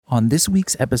On this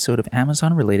week's episode of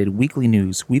Amazon-related weekly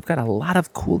news, we've got a lot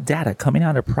of cool data coming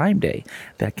out of Prime Day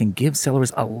that can give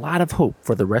sellers a lot of hope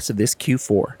for the rest of this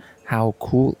Q4. How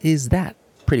cool is that?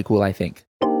 Pretty cool, I think.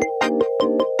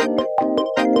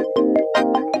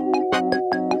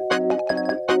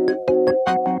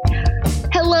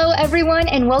 Hello, everyone,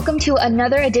 and welcome to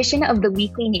another edition of the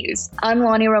Weekly News. I'm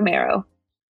Lonnie Romero.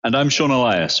 And I'm Sean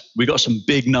Elias. We got some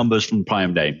big numbers from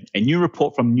Prime Day. A new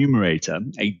report from Numerator,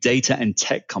 a data and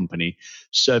tech company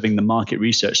serving the market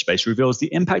research space, reveals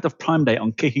the impact of Prime Day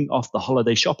on kicking off the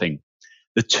holiday shopping.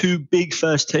 The two big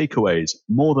first takeaways: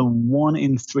 more than 1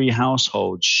 in 3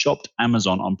 households shopped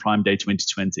Amazon on Prime Day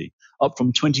 2020, up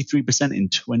from 23% in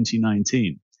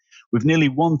 2019, with nearly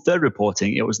 1/3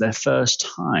 reporting it was their first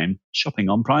time shopping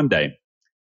on Prime Day.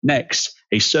 Next,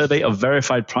 a survey of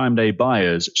verified Prime Day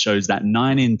buyers shows that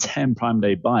 9 in 10 Prime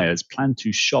Day buyers plan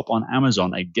to shop on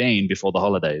Amazon again before the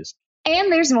holidays.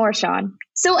 And there's more, Sean.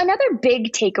 So another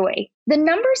big takeaway. The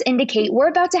numbers indicate we're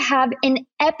about to have an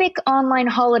epic online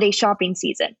holiday shopping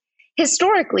season.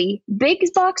 Historically, big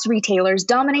box retailers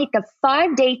dominate the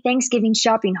 5-day Thanksgiving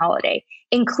shopping holiday,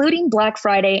 including Black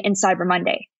Friday and Cyber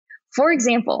Monday. For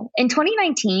example, in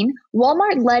 2019,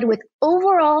 Walmart led with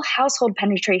overall household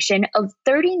penetration of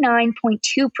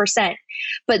 39.2%.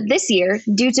 But this year,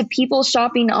 due to people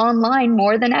shopping online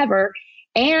more than ever,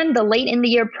 and the late in the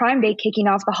year Prime Day kicking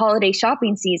off the holiday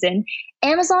shopping season,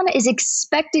 Amazon is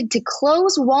expected to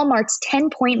close Walmart's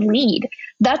 10-point lead.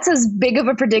 That's as big of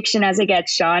a prediction as it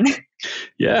gets, Sean.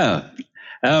 Yeah.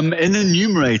 In the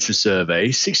Numerator survey,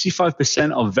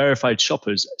 65% of verified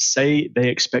shoppers say they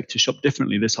expect to shop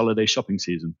differently this holiday shopping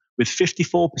season, with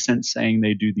 54% saying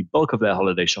they do the bulk of their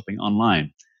holiday shopping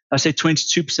online. That's a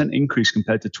 22% increase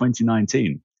compared to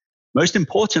 2019. Most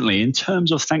importantly, in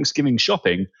terms of Thanksgiving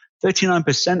shopping,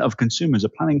 39% of consumers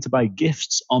are planning to buy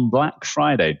gifts on Black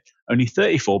Friday. Only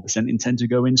 34% intend to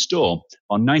go in store,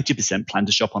 while 90% plan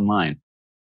to shop online.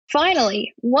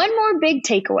 Finally, one more big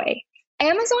takeaway.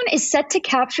 Amazon is set to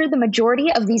capture the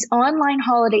majority of these online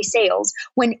holiday sales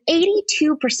when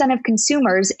 82% of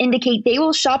consumers indicate they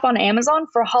will shop on Amazon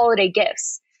for holiday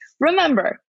gifts.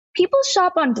 Remember, people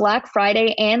shop on Black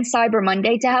Friday and Cyber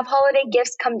Monday to have holiday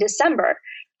gifts come December.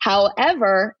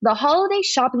 However, the holiday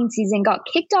shopping season got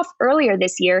kicked off earlier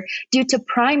this year due to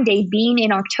Prime Day being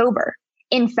in October.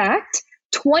 In fact,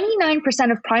 29%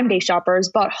 of Prime Day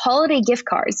shoppers bought holiday gift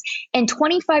cards, and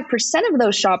 25% of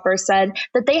those shoppers said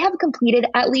that they have completed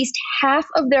at least half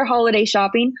of their holiday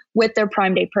shopping with their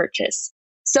Prime Day purchase.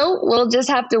 So we'll just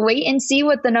have to wait and see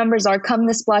what the numbers are come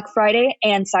this Black Friday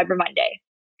and Cyber Monday.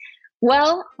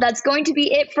 Well, that's going to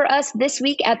be it for us this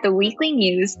week at the Weekly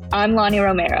News. I'm Lonnie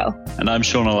Romero. And I'm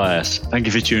Sean Elias. Thank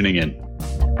you for tuning in.